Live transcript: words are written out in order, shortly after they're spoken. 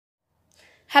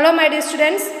Hello my dear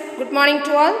students, good morning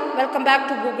to all. Welcome back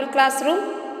to Google Classroom.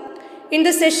 In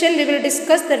this session we will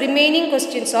discuss the remaining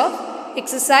questions of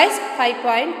exercise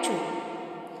 5.2.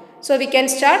 So we can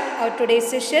start our today's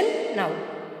session now.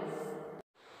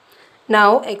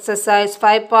 Now exercise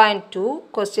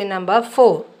 5.2 question number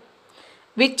 4.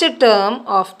 Which term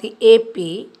of the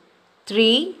AP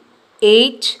 3,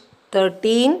 8,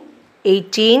 13,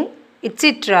 18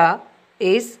 etc.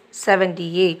 is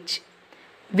 78?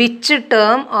 Which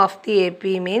term of the AP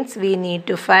means we need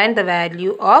to find the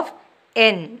value of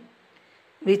n.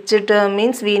 Which term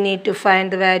means we need to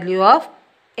find the value of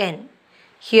n.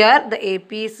 Here the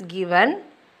AP is given.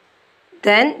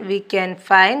 Then we can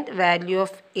find value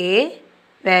of A,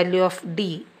 value of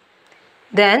D.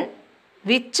 Then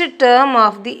which term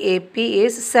of the AP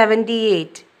is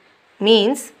 78?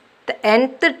 Means the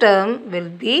nth term will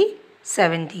be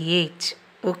 78.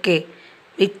 Okay.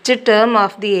 Which term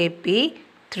of the AP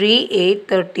 3, 8,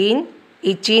 13,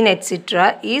 18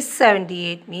 etc. is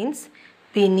 78 means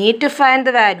we need to find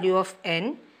the value of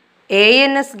n.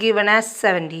 An is given as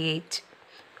 78.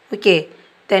 Okay.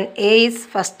 Then A is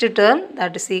first term,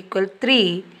 that is equal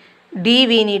 3. D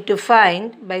we need to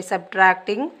find by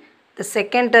subtracting the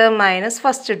second term minus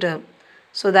first term.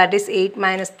 So that is 8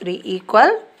 minus 3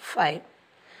 equal 5.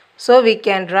 So we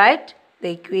can write the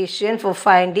equation for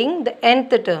finding the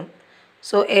nth term.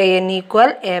 So An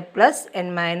equal A plus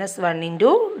n minus 1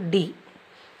 into D.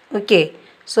 Okay.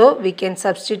 So we can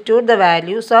substitute the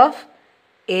values of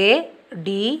A,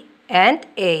 D and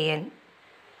An.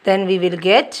 Then we will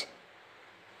get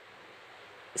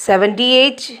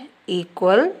 78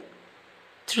 equal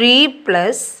 3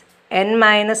 plus n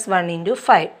minus 1 into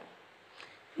 5.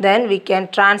 Then we can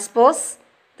transpose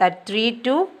that 3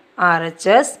 to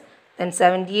RHS. Then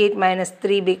 78 minus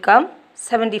 3 become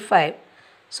 75.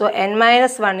 So n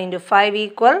minus 1 into 5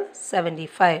 equal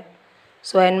 75.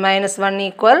 So n minus 1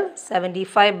 equal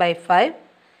 75 by 5.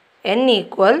 N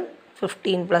equal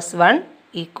 15 plus 1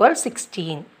 equal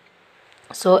 16.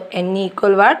 So n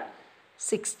equal what?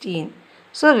 16.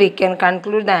 So we can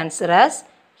conclude the answer as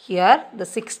here the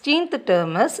 16th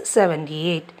term is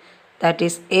 78. That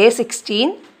is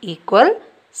A16 equal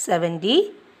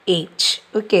 78.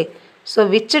 Okay. So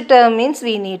which term means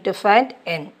we need to find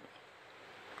n.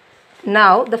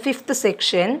 Now the fifth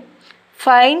section,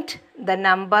 find the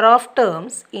number of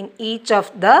terms in each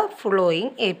of the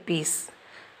following APs.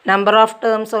 Number of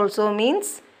terms also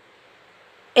means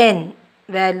n.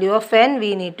 Value of n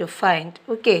we need to find.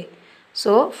 Okay.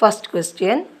 So first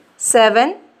question,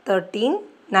 7, 13,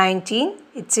 19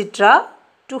 etc.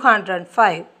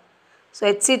 205. So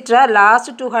etc.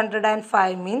 last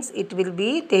 205 means it will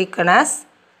be taken as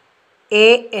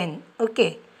an.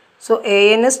 Okay. So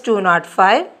an is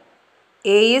 205.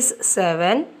 A is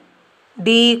 7,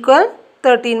 D equal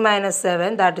 13 minus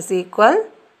 7, that is equal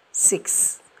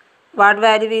 6. What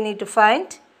value we need to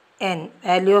find? N.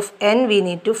 Value of n we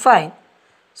need to find.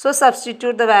 So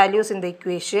substitute the values in the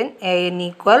equation. An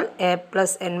equal A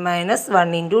plus n minus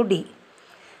 1 into D.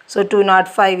 So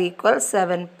 205 equals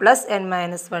 7 plus n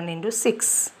minus 1 into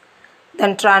 6.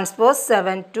 Then transpose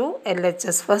 7 to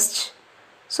LHS first.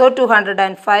 So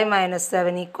 205 minus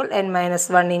 7 equal n minus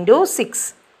 1 into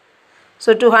 6.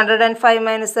 So 205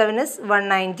 minus 7 is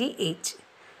 198.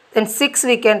 Then 6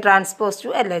 we can transpose to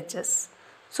LHS.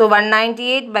 So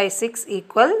 198 by 6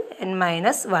 equal n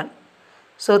minus 1.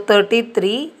 So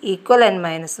 33 equal n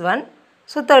minus 1.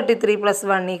 So 33 plus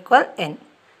 1 equal n.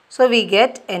 So we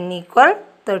get n equal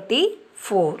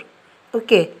 34.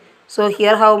 Okay. So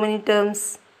here how many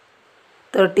terms?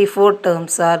 34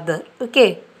 terms are there.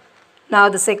 Okay. Now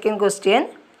the second question,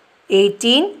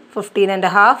 18, 15 and a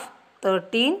half,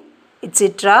 13,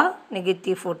 etc.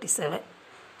 negative 47.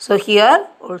 So here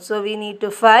also we need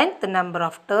to find the number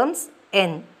of terms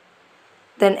n.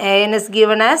 Then an is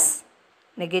given as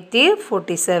negative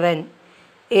 47.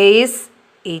 A is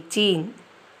 18.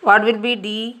 What will be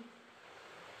D?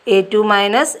 A2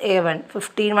 minus A1.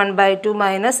 15 1 by 2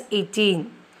 minus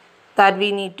 18. That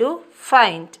we need to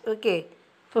find. Okay.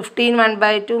 15 1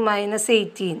 by 2 minus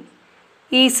 18.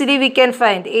 Easily we can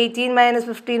find 18 minus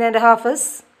 15 and a half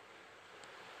is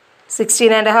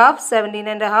 16 and a half, 17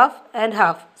 and a half and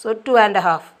half. So 2 and a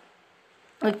half.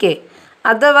 Okay.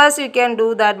 Otherwise you can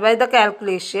do that by the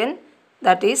calculation,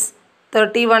 that is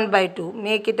 31 by 2.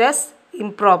 Make it as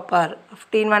improper.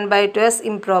 15 1 by 2 as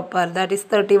improper. That is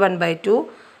 31 by 2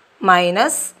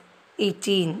 minus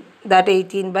 18. That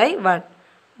 18 by 1.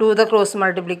 Do the cross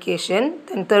multiplication.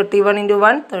 Then 31 into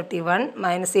 1, 31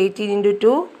 minus 18 into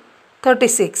 2,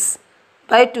 36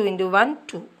 by 2 into 1,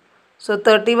 2. So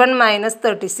 31 minus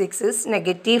 36 is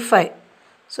negative 5.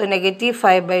 So negative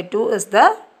 5 by 2 is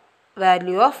the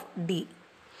value of D.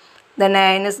 Then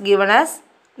n is given as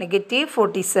negative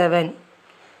 47.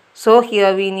 So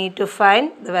here we need to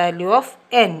find the value of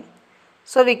n.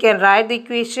 So we can write the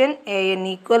equation an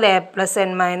equal a plus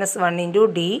n minus 1 into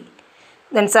d.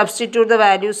 Then substitute the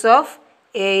values of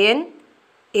an,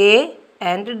 a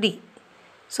and d.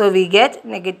 So we get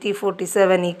negative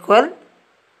 47 equal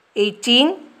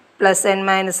 18 plus n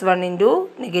minus 1 into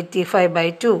negative 5 by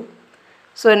 2.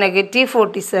 So negative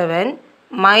 47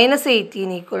 minus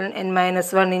 18 equal n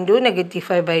minus 1 into negative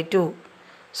 5 by 2.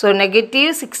 So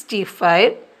negative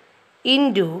 65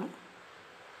 into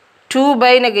 2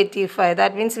 by negative 5.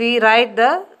 That means we write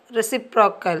the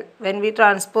reciprocal when we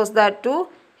transpose that to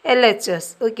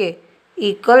LHS. Okay,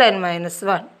 equal n minus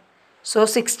 1. So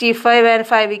 65 and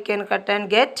 5 we can cut and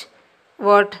get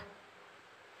what?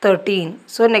 13.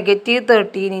 So negative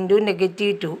 13 into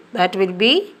negative 2. That will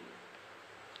be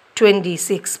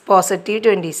 26. Positive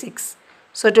 26.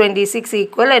 So 26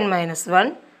 equal n minus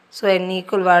 1. So n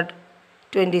equal what?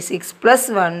 26 plus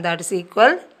 1, that is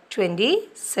equal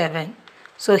 27.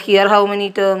 So here how many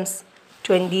terms?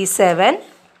 27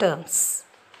 terms.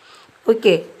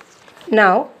 Okay.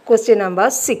 Now question number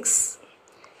 6.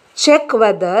 Check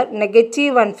whether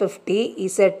negative 150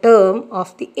 is a term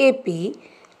of the AP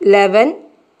 11,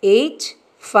 8,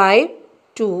 5,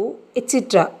 2,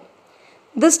 etc.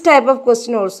 This type of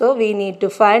question also we need to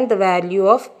find the value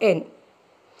of n.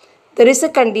 There is a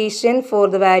condition for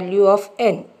the value of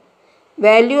n.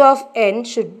 Value of n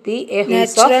should be a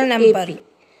natural number. AP.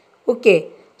 Okay.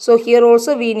 So here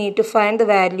also we need to find the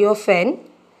value of n.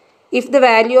 If the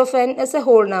value of n is a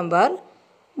whole number,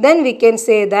 then we can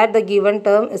say that the given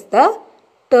term is the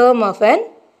term of an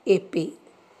AP.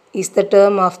 Is the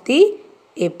term of the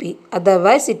AP.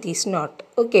 Otherwise it is not.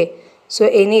 Okay. So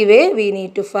anyway we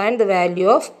need to find the value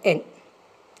of n.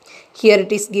 Here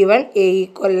it is given a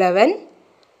equal 11.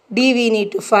 D we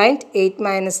need to find 8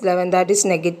 minus 11, that is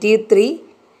negative 3.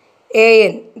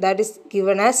 An, that is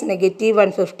given as negative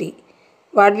 150.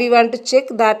 What we want to check,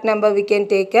 that number we can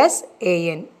take as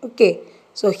an. Okay.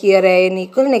 So here an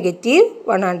equal negative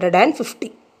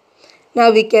 150.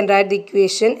 Now we can write the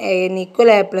equation an equal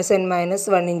a plus n minus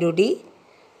 1 into d.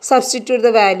 Substitute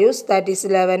the values, that is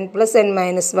 11 plus n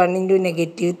minus 1 into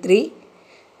negative 3.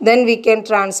 Then we can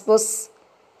transpose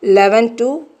 11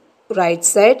 to right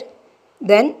side.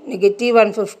 Then negative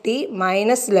 150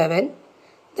 minus 11.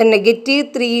 Then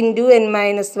negative 3 into n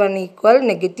minus 1 equal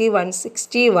negative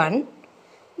 161.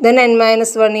 Then n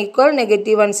minus 1 equal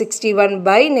negative 161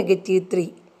 by negative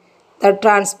 3. The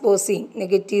transposing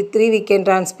negative 3 we can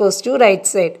transpose to right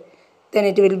side. Then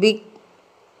it will be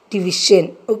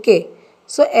division. Okay.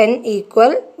 So n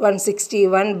equal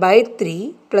 161 by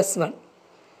 3 plus 1.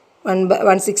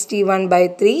 161 by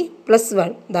 3 plus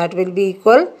 1. That will be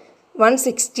equal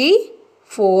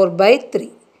 164 by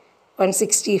 3.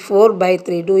 164 by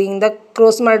 3, doing the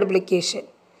cross multiplication.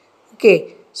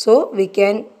 Okay. So we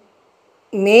can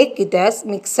make it as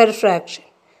mixed fraction.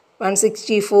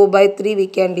 164 by 3 we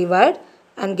can divide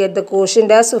and get the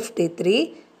quotient as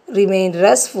 53, remainder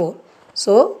as 4.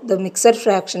 So the mixed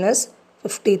fraction is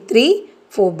 53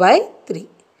 4 by 3.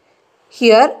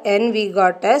 Here n we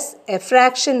got as a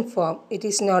fraction form. It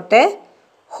is not a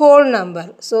whole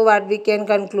number. So what we can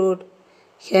conclude?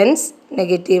 Hence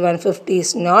negative 150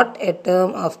 is not a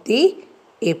term of the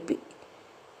AP.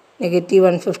 Negative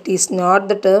 150 is not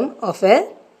the term of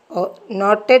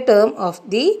not a term of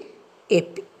the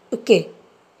AP. Okay.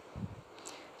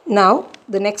 Now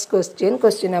the next question,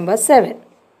 question number 7.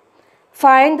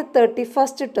 Find the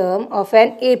 31st term of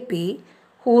an AP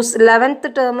whose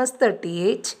 11th term is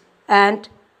 38 and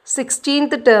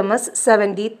 16th term is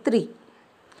 73.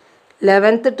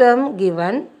 11th term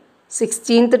given,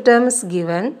 16th term is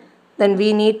given, then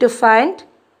we need to find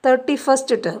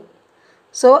 31st term.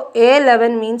 So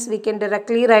A11 means we can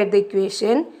directly write the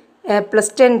equation A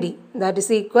plus 10D, that is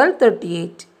equal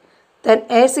 38. Then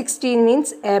A16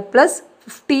 means A plus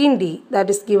 15D, that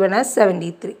is given as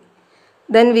 73.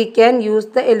 Then we can use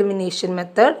the elimination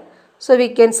method. So we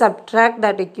can subtract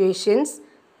that equations.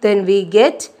 Then we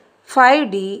get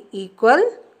 5D equal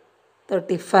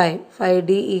 35. 5D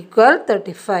equal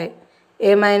 35.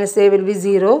 A minus A will be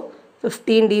 0.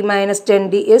 15D minus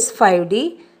 10D is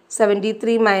 5D.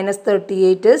 73 minus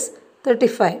 38 is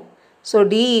 35. So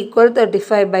D equal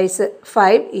 35 by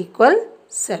 5 equal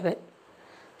 7.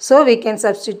 So we can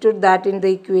substitute that in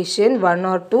the equation 1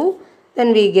 or 2.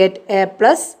 Then we get A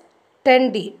plus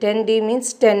 10D. 10D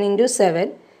means 10 into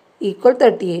 7 equal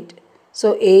 38.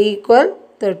 So A equal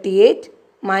 38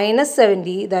 minus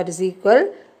 7D, that is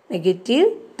equal negative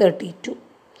 32.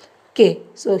 Okay.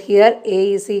 So here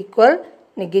A is equal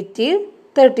negative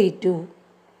 32.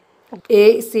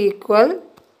 A is equal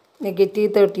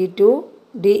negative 32,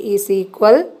 D is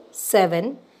equal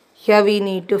 7. Here we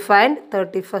need to find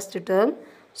 31st term.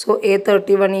 So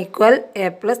A31 equal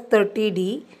A plus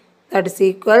 30D, that is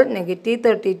equal negative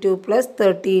 32 plus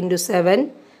 30 into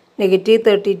 7, negative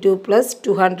 32 plus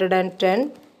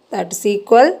 210, that is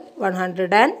equal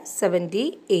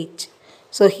 178.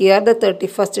 So here the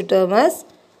 31st term is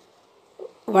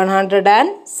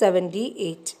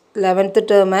 178. 11th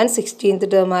term and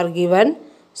 16th term are given.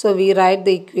 So we write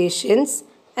the equations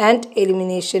and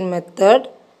elimination method.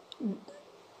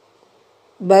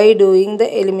 By doing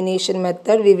the elimination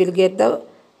method, we will get the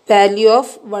value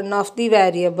of one of the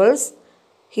variables.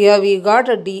 Here we got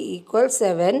a D equals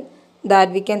 7,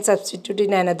 that we can substitute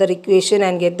in another equation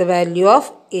and get the value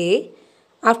of A.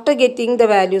 After getting the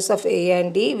values of A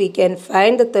and D, we can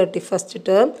find the 31st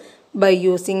term by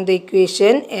using the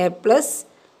equation A plus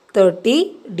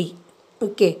 30D.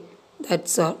 Okay,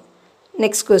 that's all.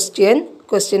 Next question,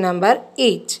 question number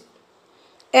 8.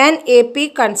 An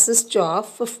AP consists of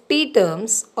 50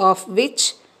 terms, of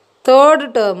which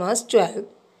third term is 12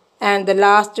 and the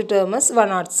last term is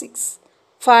 106.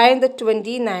 Find the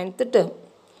 29th term.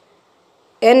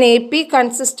 An AP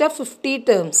consists of 50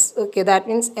 terms. Okay, that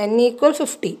means n equal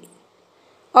 50.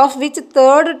 Of which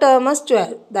third term is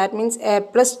 12. That means A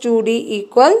plus 2D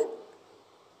equal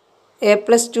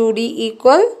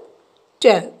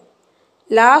 12.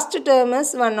 Last term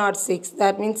is 106.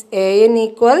 That means An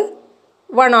equal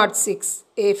 106.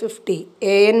 A50.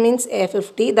 An means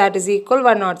A50, that is equal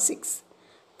 106.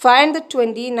 Find the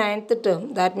 29th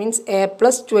term. That means A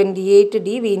plus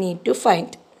 28D we need to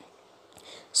find.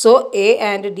 So A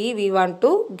and D we want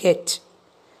to get.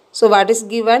 So what is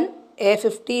given?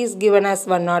 A50 is given as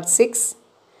 106.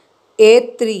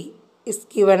 A3 is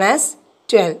given as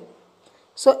 12.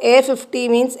 So A50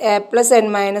 means A plus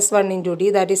n minus 1 into D,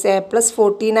 that is A plus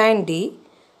 49D,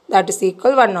 that is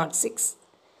equal 106.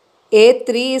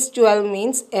 A3 is 12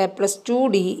 means A plus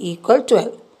 2D equal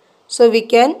 12. So we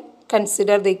can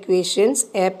consider the equations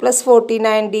A plus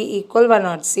 49D equal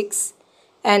 106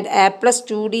 and A plus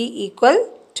 2D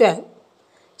equal 12.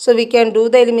 So we can do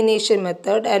the elimination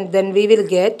method and then we will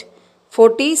get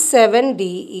 47D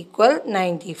equal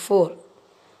 94.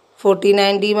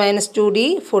 49D minus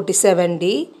 2D,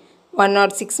 47D.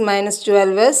 106 minus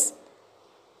 12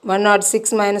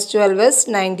 is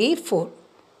 94.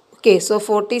 Okay, so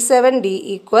 47D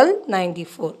equal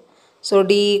 94. So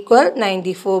D equal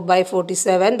 94 by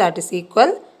 47, that is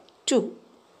equal 2.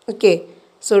 Okay,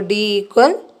 so D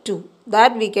equal 2.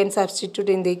 That we can substitute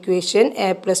in the equation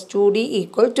A plus 2D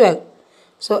equal 12.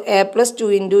 So A plus 2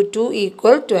 into 2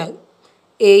 equal 12.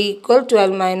 A equal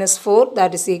 12 minus 4,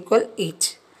 that is equal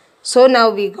 8. So now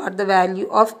we got the value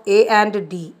of A and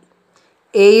D.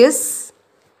 A is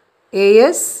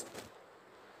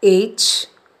 8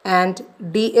 and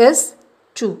D is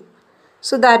 2.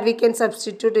 So that we can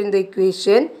substitute in the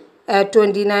equation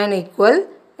A29 equal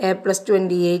A plus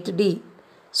 28D.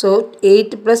 So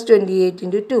 8 plus 28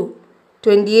 into 2.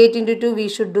 28 into 2 we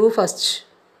should do first.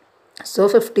 So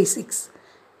 56.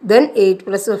 Then 8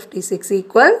 plus 56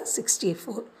 equal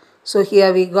 64. So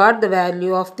here we got the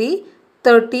value of the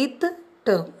 30th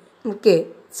term. Okay,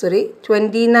 sorry,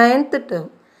 29th term.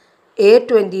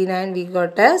 A29 we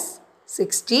got as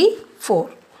 64.